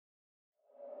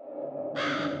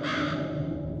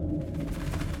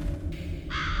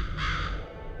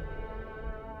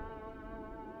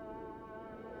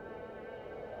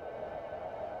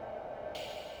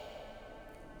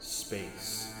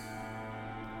Space.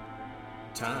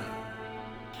 Time.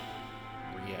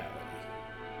 Reality.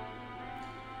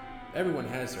 Everyone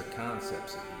has their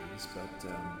concepts of these,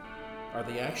 but are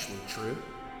they actually true?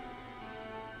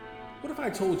 What if I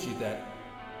told you that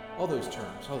all those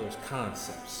terms, all those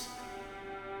concepts,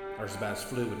 are about as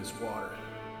fluid as water?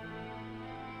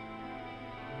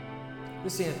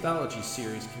 This anthology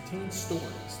series contains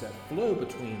stories that flow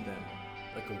between them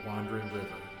like a wandering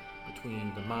river,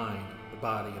 between the mind, the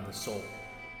body, and the soul,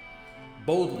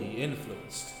 boldly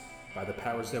influenced by the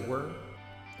powers that were,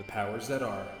 the powers that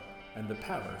are, and the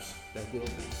powers that will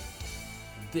be.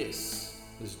 This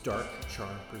is Dark Charm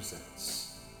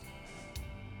Presents.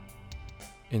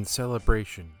 In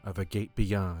celebration of A Gate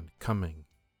Beyond coming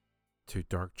to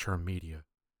Dark Charm Media,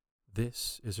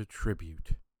 this is a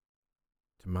tribute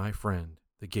to my friend,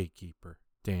 the gatekeeper,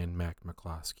 Dan Mac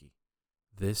McCloskey.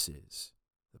 This is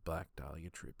the Black Dahlia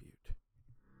Tribute.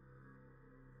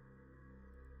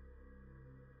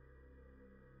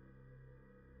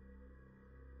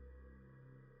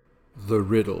 The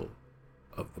Riddle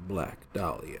of the Black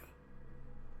Dahlia.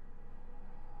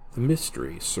 The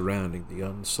mystery surrounding the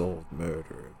unsolved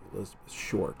murder of Elizabeth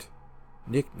Short,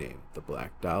 nicknamed the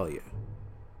Black Dahlia,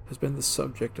 has been the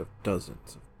subject of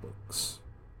dozens of books,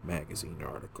 magazine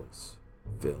articles,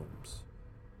 films,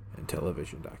 and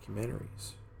television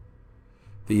documentaries.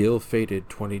 The ill-fated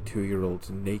 22-year-old's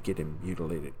naked and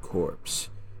mutilated corpse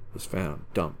was found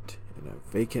dumped in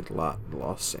a vacant lot in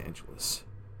Los Angeles,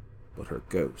 but her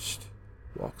ghost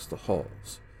walks the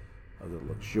halls of the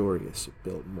luxurious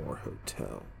Biltmore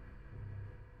Hotel,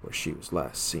 where she was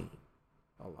last seen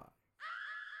alive.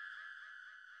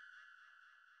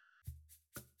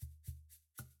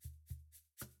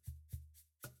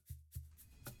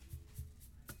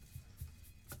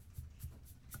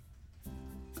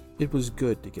 It was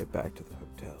good to get back to the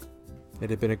hotel. It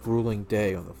had been a grueling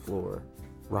day on the floor.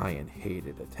 Ryan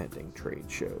hated attending trade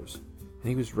shows, and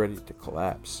he was ready to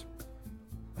collapse.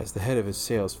 As the head of his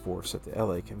sales force at the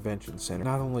LA Convention Center,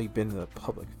 not only been the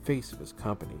public face of his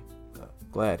company, the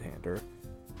Gladhander,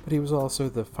 but he was also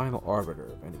the final arbiter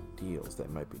of any deals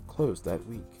that might be closed that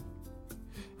week.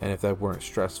 And if that weren't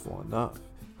stressful enough,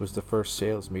 it was the first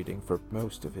sales meeting for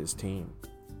most of his team,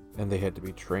 and they had to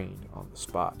be trained on the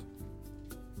spot.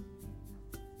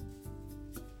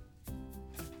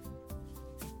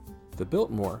 The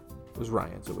Biltmore was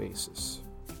Ryan's oasis.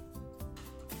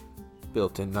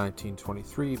 Built in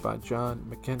 1923 by John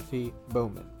McEntee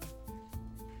Bowman.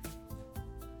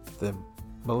 The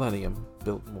Millennium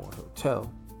Biltmore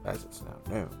Hotel, as it's now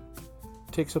known,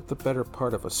 takes up the better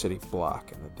part of a city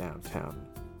block in the downtown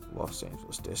Los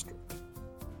Angeles district.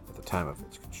 At the time of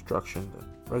its construction,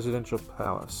 the residential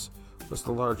palace was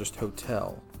the largest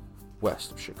hotel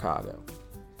west of Chicago.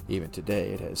 Even today,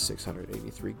 it has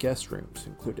 683 guest rooms,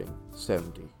 including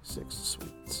 76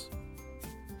 suites.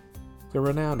 The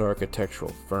renowned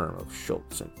architectural firm of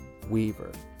Schultz and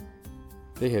Weaver,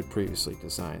 they had previously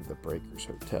designed the Breakers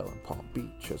Hotel in Palm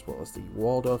Beach, as well as the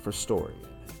Waldorf Astoria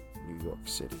in New York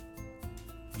City.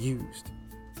 Used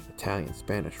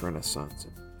Italian-Spanish Renaissance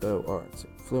and Beaux Arts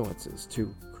influences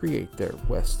to create their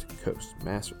West Coast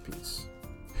masterpiece.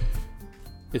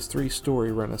 Its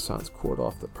three-story Renaissance court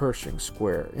off the Pershing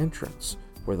Square entrance,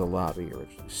 where the lobby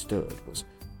originally stood, was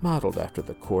modeled after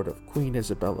the court of Queen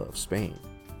Isabella of Spain,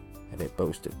 and it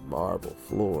boasted marble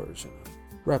floors and a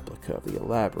replica of the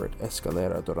elaborate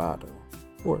Escalera Dorado,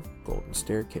 or Golden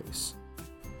Staircase,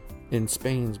 in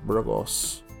Spain's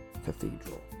Burgos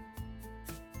Cathedral.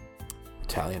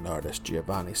 Italian artist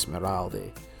Giovanni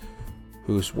Smeraldi,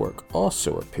 whose work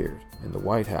also appeared in the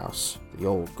White House, the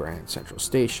old Grand Central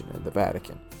Station, and the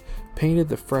Vatican, painted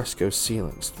the fresco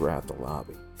ceilings throughout the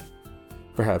lobby.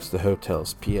 Perhaps the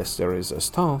hotel's pièce de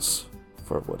résistance,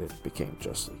 for what it became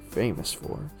justly famous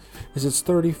for, is its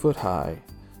 30-foot-high,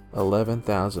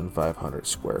 11,500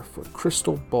 square foot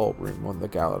crystal ballroom on the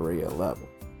Galleria level.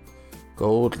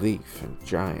 Gold leaf and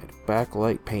giant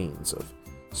backlight panes of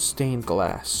stained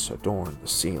glass adorn the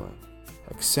ceiling,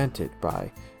 accented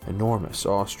by enormous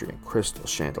Austrian crystal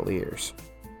chandeliers.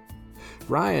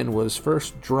 Ryan was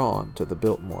first drawn to the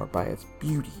Biltmore by its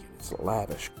beauty and its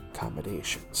lavish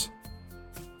accommodations.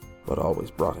 What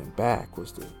always brought him back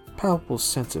was the palpable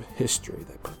sense of history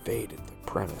that pervaded the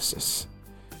premises.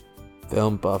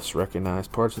 Film buffs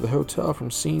recognized parts of the hotel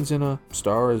from scenes in A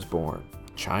Star is Born,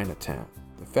 Chinatown,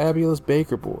 The Fabulous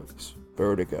Baker Boys,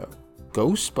 Vertigo,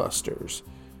 Ghostbusters,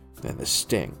 and The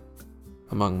Sting,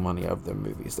 among many of the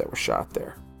movies that were shot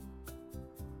there.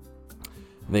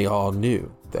 And they all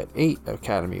knew that 8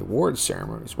 Academy Awards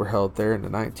ceremonies were held there in the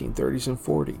 1930s and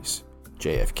 40s.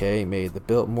 JFK made the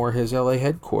Biltmore his LA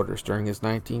headquarters during his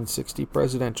 1960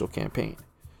 presidential campaign.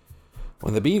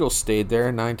 When the Beatles stayed there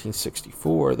in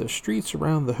 1964, the streets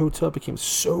around the hotel became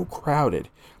so crowded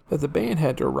that the band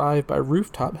had to arrive by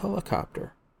rooftop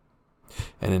helicopter.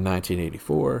 And in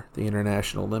 1984, the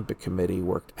International Olympic Committee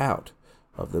worked out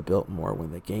of the Biltmore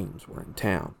when the games were in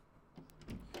town.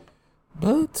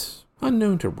 But,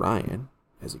 unknown to Ryan,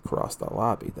 as he crossed the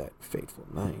lobby that fateful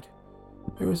night,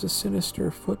 there was a sinister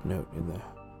footnote in the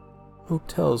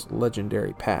hotel's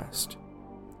legendary past.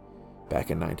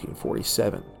 Back in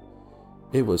 1947,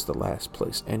 it was the last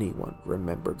place anyone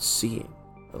remembered seeing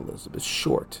Elizabeth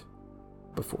Short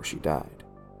before she died.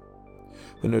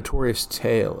 The notorious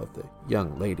tale of the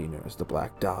young lady known as the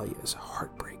Black Dahlia is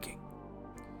heartbreaking.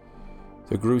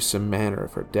 The gruesome manner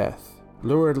of her death,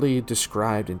 luridly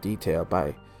described in detail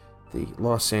by the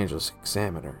Los Angeles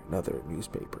Examiner and other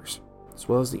newspapers, as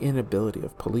well as the inability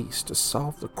of police to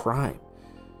solve the crime,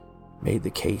 made the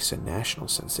case a national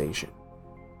sensation.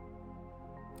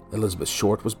 Elizabeth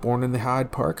Short was born in the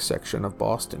Hyde Park section of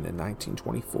Boston in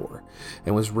 1924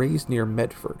 and was raised near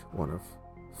Medford, one of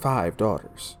 5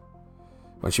 daughters.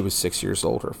 When she was 6 years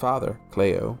old, her father,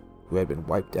 Cleo, who had been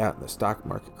wiped out in the stock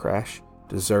market crash,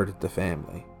 deserted the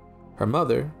family. Her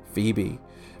mother, Phoebe,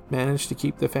 managed to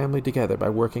keep the family together by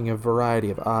working a variety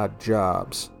of odd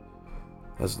jobs.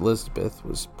 As Elizabeth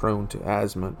was prone to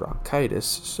asthma and bronchitis,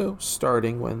 so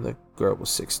starting when the girl was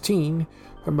 16,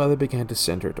 her mother began to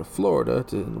send her to Florida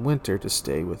in the winter to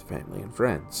stay with family and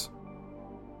friends.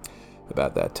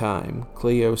 About that time,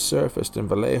 Cleo surfaced in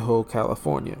Vallejo,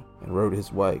 California, and wrote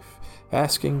his wife,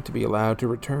 asking to be allowed to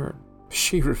return.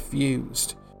 She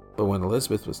refused, but when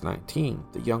Elizabeth was 19,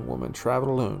 the young woman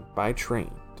traveled alone by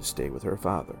train to stay with her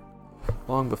father,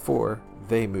 long before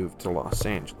they moved to Los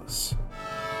Angeles.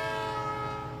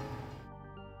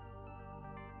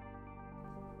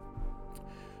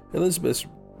 Elizabeth's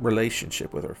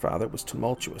relationship with her father was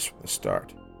tumultuous from the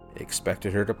start. He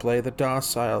expected her to play the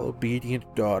docile,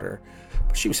 obedient daughter,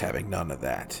 but she was having none of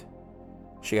that.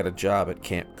 She got a job at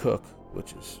Camp Cook,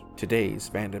 which is today's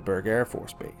Vandenberg Air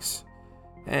Force Base,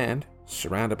 and,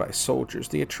 surrounded by soldiers,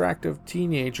 the attractive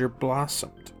teenager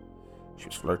blossomed. She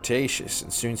was flirtatious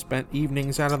and soon spent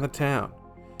evenings out on the town.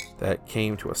 That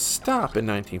came to a stop in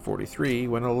 1943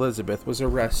 when Elizabeth was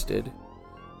arrested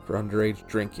for underage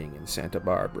drinking in Santa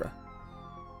Barbara,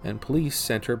 and police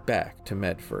sent her back to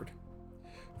Medford.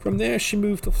 From there, she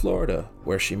moved to Florida,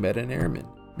 where she met an airman,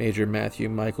 Major Matthew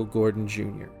Michael Gordon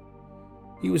Jr.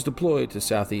 He was deployed to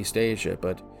Southeast Asia,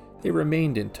 but they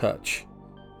remained in touch,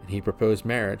 and he proposed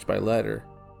marriage by letter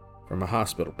from a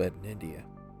hospital bed in India.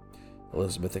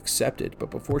 Elizabeth accepted,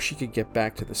 but before she could get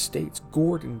back to the States,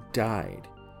 Gordon died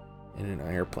in an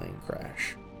airplane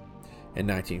crash. In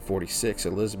 1946,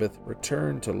 Elizabeth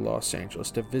returned to Los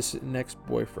Angeles to visit an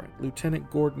ex-boyfriend, Lieutenant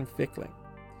Gordon Fickling,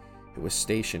 who was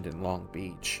stationed in Long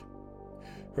Beach.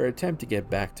 Her attempt to get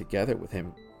back together with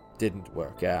him didn't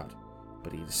work out,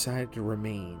 but he decided to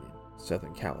remain in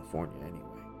Southern California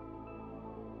anyway.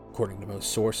 According to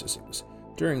most sources, it was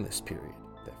during this period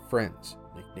that friends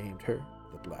nicknamed her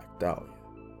the Black Dahlia,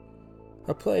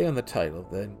 a play on the title of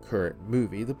the then current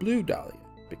movie The Blue Dahlia,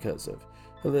 because of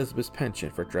Elizabeth's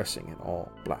penchant for dressing in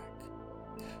all black.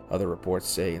 Other reports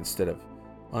say instead of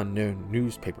unknown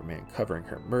newspaperman covering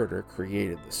her murder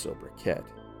created the sobriquet.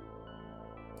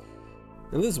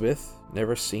 Elizabeth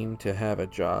never seemed to have a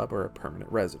job or a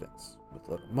permanent residence. With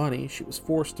little money, she was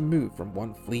forced to move from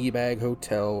one fleabag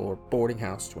hotel or boarding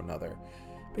house to another,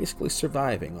 basically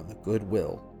surviving on the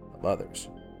goodwill of others.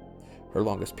 Her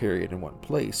longest period in one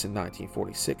place in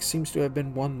 1946 seems to have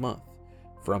been 1 month,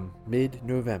 from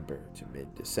mid-November to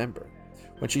mid-December,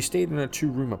 when she stayed in a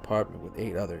 2-room apartment with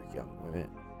 8 other young women.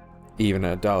 Even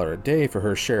 $1 a day for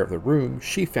her share of the room,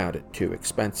 she found it too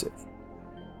expensive.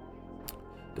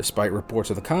 Despite reports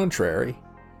of the contrary,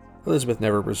 Elizabeth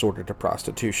never resorted to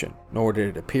prostitution, nor did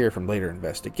it appear from later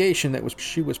investigation that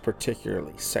she was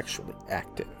particularly sexually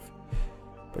active.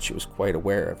 But she was quite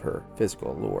aware of her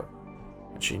physical allure,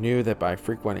 and she knew that by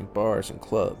frequenting bars and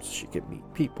clubs she could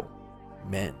meet people,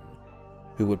 men,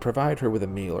 who would provide her with a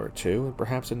meal or two and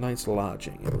perhaps a night's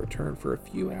lodging in return for a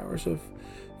few hours of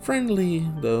friendly,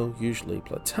 though usually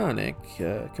platonic,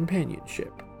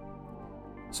 companionship.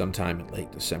 Sometime in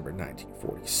late December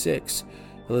 1946,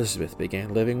 Elizabeth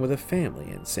began living with a family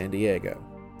in San Diego.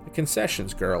 A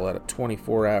concessions girl at a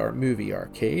 24-hour movie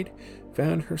arcade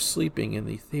found her sleeping in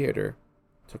the theater,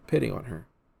 took pity on her,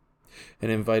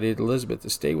 and invited Elizabeth to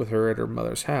stay with her at her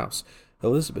mother's house.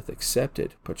 Elizabeth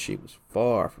accepted, but she was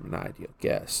far from an ideal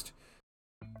guest.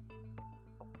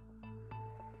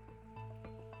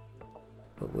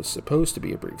 What was supposed to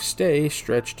be a brief stay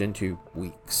stretched into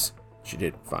weeks. She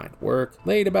didn't find work,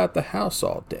 laid about the house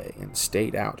all day, and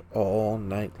stayed out all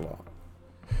night long.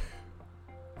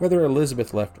 Whether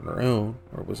Elizabeth left on her own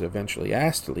or was eventually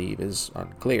asked to leave is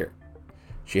unclear.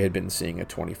 She had been seeing a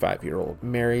 25-year-old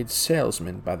married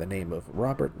salesman by the name of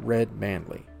Robert Red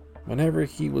Manley. Whenever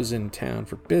he was in town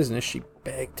for business, she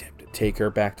begged him to take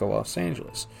her back to Los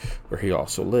Angeles, where he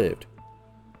also lived.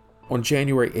 On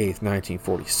January 8,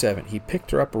 1947, he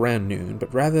picked her up around noon,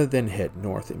 but rather than head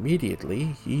north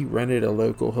immediately, he rented a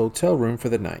local hotel room for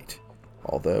the night,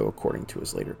 although, according to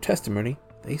his later testimony,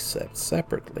 they slept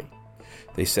separately.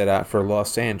 They set out for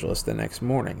Los Angeles the next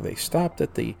morning. They stopped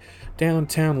at the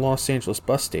downtown Los Angeles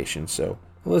bus station so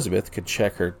Elizabeth could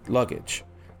check her luggage,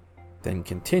 then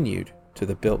continued to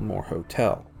the Biltmore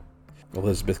Hotel.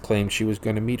 Elizabeth claimed she was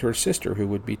going to meet her sister, who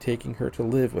would be taking her to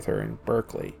live with her in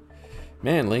Berkeley.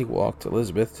 Manley walked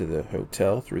Elizabeth to the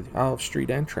hotel through the Olive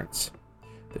Street entrance.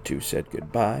 The two said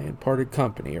goodbye and parted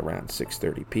company around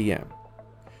 6:30 p.m.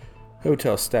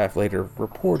 Hotel staff later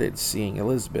reported seeing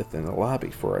Elizabeth in the lobby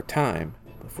for a time,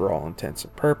 but for all intents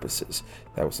and purposes,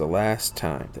 that was the last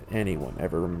time that anyone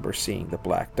ever remembers seeing the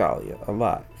Black Dahlia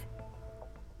alive.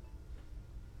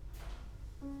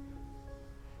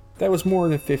 That was more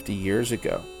than 50 years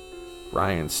ago.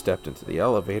 Ryan stepped into the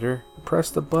elevator and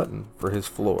pressed the button for his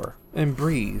floor and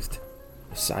breathed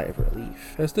a sigh of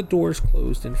relief as the doors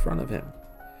closed in front of him.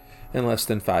 In less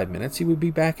than 5 minutes, he would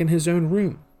be back in his own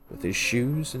room with his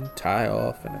shoes and tie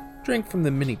off and a drink from the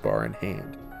minibar in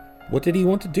hand. What did he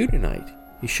want to do tonight?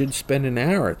 He should spend an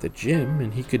hour at the gym,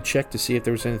 and he could check to see if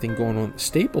there was anything going on at the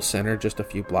Staples Center just a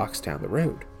few blocks down the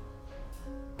road.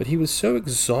 But he was so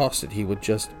exhausted he would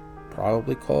just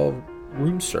probably call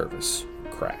room service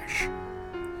and crash.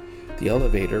 The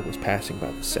elevator was passing by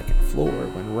the second floor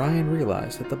when Ryan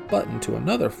realized that the button to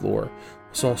another floor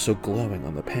was also glowing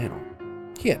on the panel.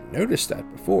 He hadn't noticed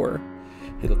that before.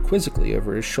 He looked quizzically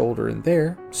over his shoulder, and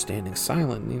there, standing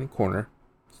silently in a corner,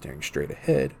 staring straight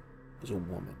ahead, was a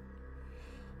woman.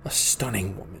 A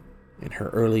stunning woman in her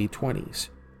early 20s,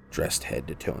 dressed head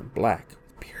to toe in black,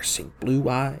 with piercing blue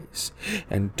eyes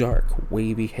and dark,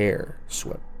 wavy hair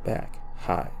swept back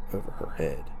high over her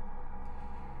head.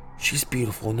 She's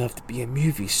beautiful enough to be a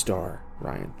movie star,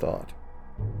 Ryan thought.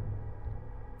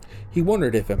 He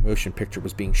wondered if a motion picture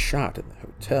was being shot in the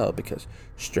hotel because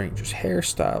Stranger's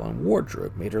hairstyle and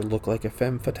wardrobe made her look like a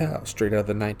femme fatale straight out of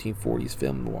the 1940s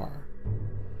film noir.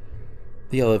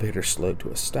 The elevator slowed to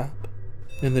a stop,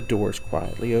 and the doors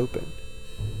quietly opened.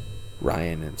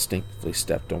 Ryan instinctively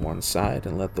stepped on one side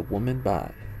and let the woman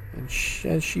by, and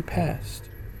as she passed,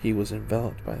 he was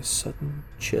enveloped by a sudden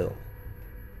chill.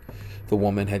 The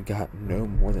woman had gotten no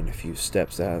more than a few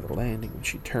steps out of the landing when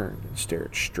she turned and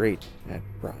stared straight at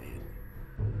Ryan.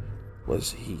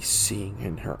 Was he seeing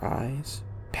in her eyes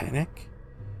panic?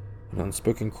 An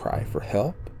unspoken cry for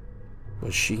help?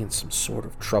 Was she in some sort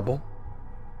of trouble?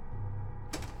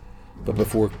 But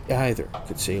before either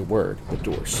could say a word, the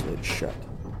door slid shut.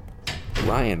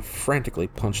 Ryan frantically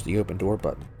punched the open door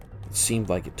button. It seemed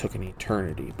like it took an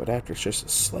eternity, but after just a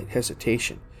slight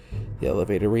hesitation, the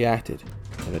elevator reacted,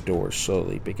 and the doors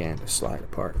slowly began to slide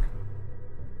apart.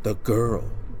 The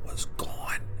girl was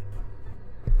gone.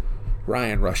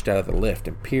 Ryan rushed out of the lift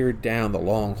and peered down the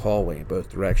long hallway in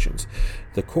both directions.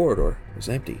 The corridor was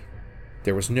empty.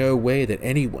 There was no way that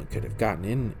anyone could have gotten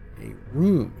in a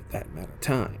room at that amount of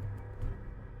time.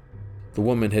 The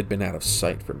woman had been out of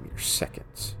sight for mere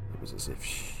seconds. It was as if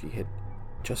she had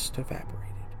just evaporated.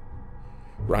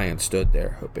 Ryan stood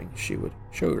there, hoping she would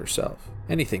show herself,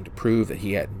 anything to prove that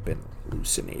he hadn't been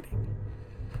hallucinating.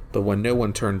 But when no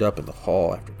one turned up in the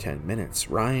hall after 10 minutes,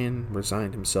 Ryan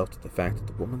resigned himself to the fact that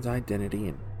the woman's identity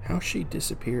and how she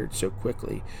disappeared so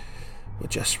quickly would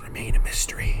just remain a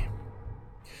mystery.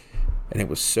 And it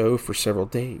was so for several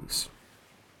days.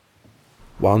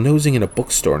 While nosing in a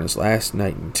bookstore on his last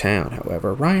night in town,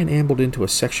 however, Ryan ambled into a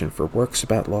section for works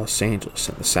about Los Angeles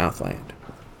and the Southland.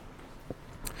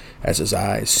 As his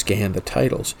eyes scanned the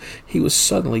titles, he was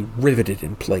suddenly riveted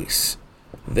in place.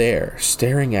 There,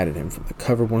 staring at him from the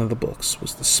cover of one of the books,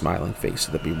 was the smiling face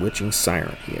of the bewitching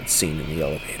siren he had seen in the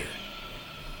elevator.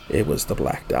 It was the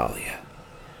Black Dahlia.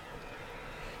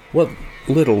 What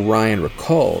little Ryan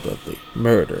recalled of the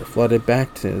murder flooded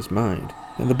back to his mind,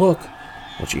 and the book,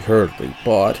 which he hurriedly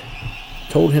bought,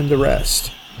 told him the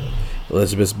rest.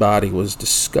 Elizabeth's body was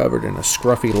discovered in a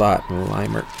scruffy lot in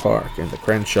Leimert Park in the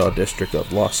Crenshaw district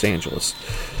of Los Angeles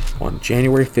on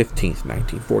January 15,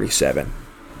 1947.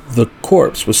 The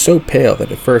corpse was so pale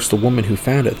that at first the woman who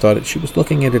found it thought that she was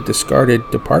looking at a discarded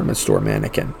department store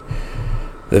mannequin.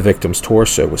 The victim's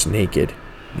torso was naked,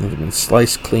 and had been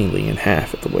sliced cleanly in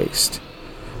half at the waist.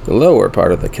 The lower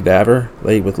part of the cadaver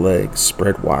lay with legs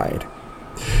spread wide.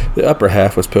 The upper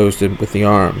half was posted with the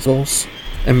arms,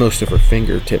 and most of her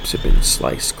fingertips had been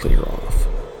sliced clear off.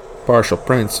 Partial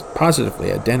prints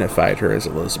positively identified her as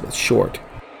Elizabeth Short.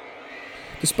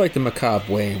 Despite the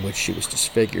macabre way in which she was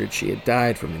disfigured, she had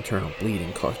died from internal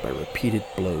bleeding caused by repeated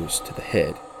blows to the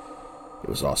head. It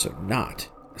was also not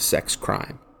a sex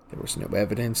crime. There was no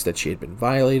evidence that she had been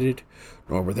violated,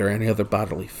 nor were there any other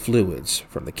bodily fluids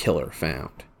from the killer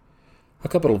found. A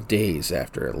couple of days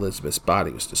after Elizabeth's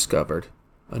body was discovered,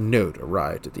 a note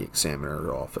arrived at the examiner's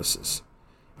offices.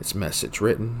 Its message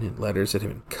written in letters that had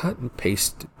been cut and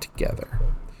pasted together.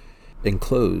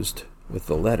 Enclosed with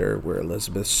the letter were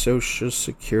Elizabeth's social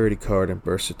security card and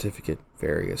birth certificate,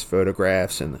 various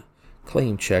photographs, and the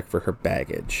claim check for her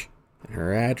baggage, and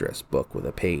her address book with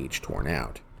a page torn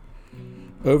out.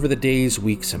 Over the days,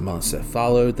 weeks, and months that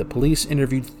followed, the police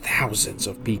interviewed thousands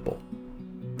of people.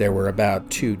 There were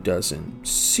about 24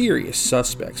 serious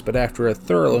suspects, but after a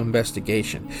thorough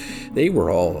investigation, they were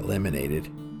all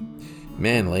eliminated.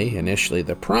 Manley, initially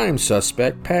the prime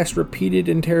suspect, passed repeated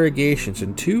interrogations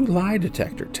and 2 lie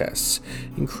detector tests.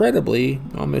 Incredibly,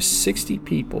 almost 60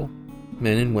 people,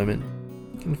 men and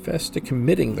women, confessed to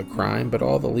committing the crime, but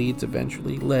all the leads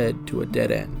eventually led to a dead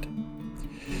end.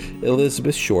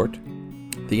 Elizabeth Short,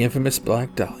 the infamous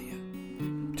Black Dahlia.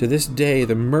 To this day,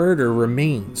 the murder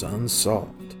remains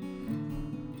unsolved.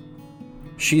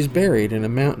 She's buried in a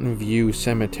Mountain View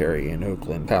cemetery in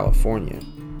Oakland, California,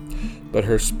 but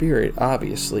her spirit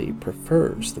obviously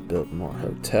prefers the Biltmore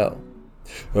Hotel.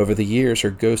 Over the years,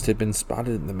 her ghost had been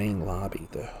spotted in the main lobby,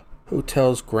 the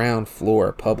hotel's ground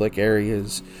floor, public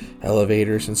areas,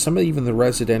 elevators, and some even the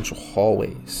residential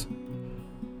hallways.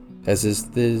 As is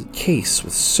the case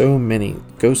with so many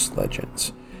ghost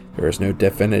legends, there is no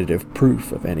definitive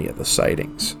proof of any of the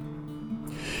sightings.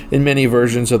 In many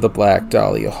versions of the Black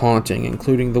Dahlia haunting,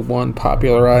 including the one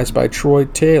popularized by Troy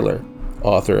Taylor,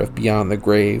 author of Beyond the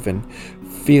Grave and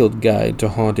Field Guide to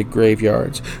Haunted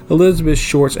Graveyards, Elizabeth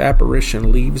Short's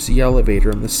apparition leaves the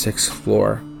elevator on the 6th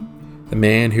floor. The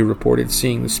man who reported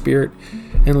seeing the spirit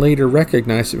and later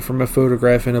recognized it from a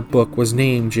photograph in a book was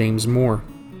named James Moore.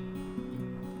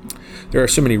 There are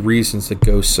so many reasons the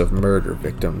ghosts of murder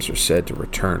victims are said to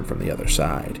return from the other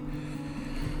side.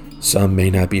 Some may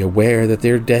not be aware that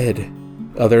they're dead.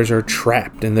 Others are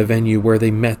trapped in the venue where they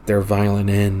met their violent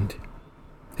end.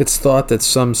 It's thought that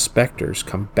some specters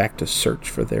come back to search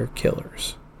for their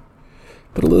killers.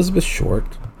 But Elizabeth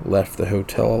Short left the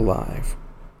hotel alive.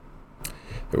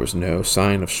 There was no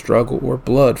sign of struggle or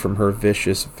blood from her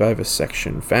vicious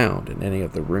vivisection found in any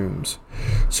of the rooms.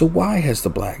 So why has the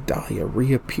Black Dahlia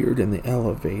reappeared in the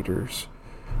elevators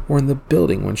or in the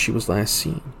building when she was last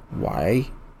seen? Why?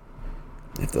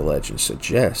 If the legend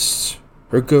suggests,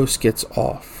 her ghost gets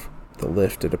off the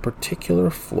lift at a particular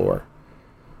floor.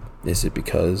 Is it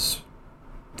because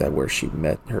that where she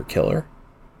met her killer?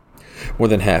 More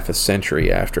than half a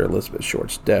century after Elizabeth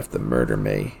Short's death, the murder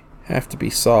may have to be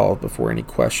solved before any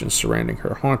questions surrounding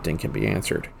her haunting can be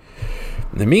answered.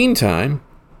 In the meantime,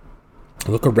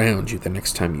 look around you the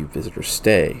next time you visit or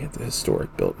stay at the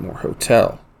historic Biltmore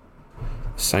Hotel.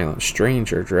 A silent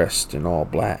stranger dressed in all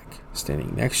black,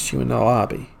 standing next to you in the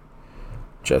lobby,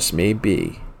 just may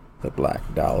be the Black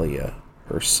Dahlia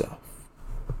herself.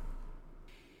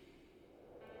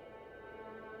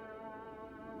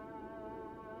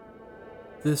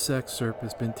 This excerpt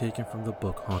has been taken from the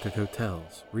book Haunted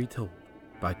Hotels, retold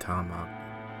by Tom Ogden,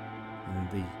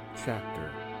 in the chapter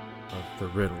of The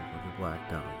Riddle of the Black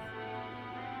Dahlia.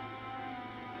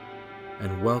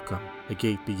 And welcome, A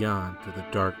Gate Beyond, to the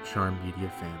Dark Charm Media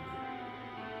family.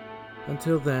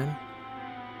 Until then,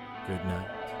 good night.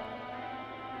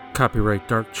 Copyright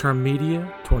Dark Charm Media,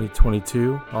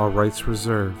 2022, all rights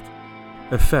reserved.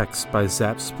 Effects by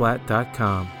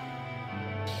Zapsplat.com.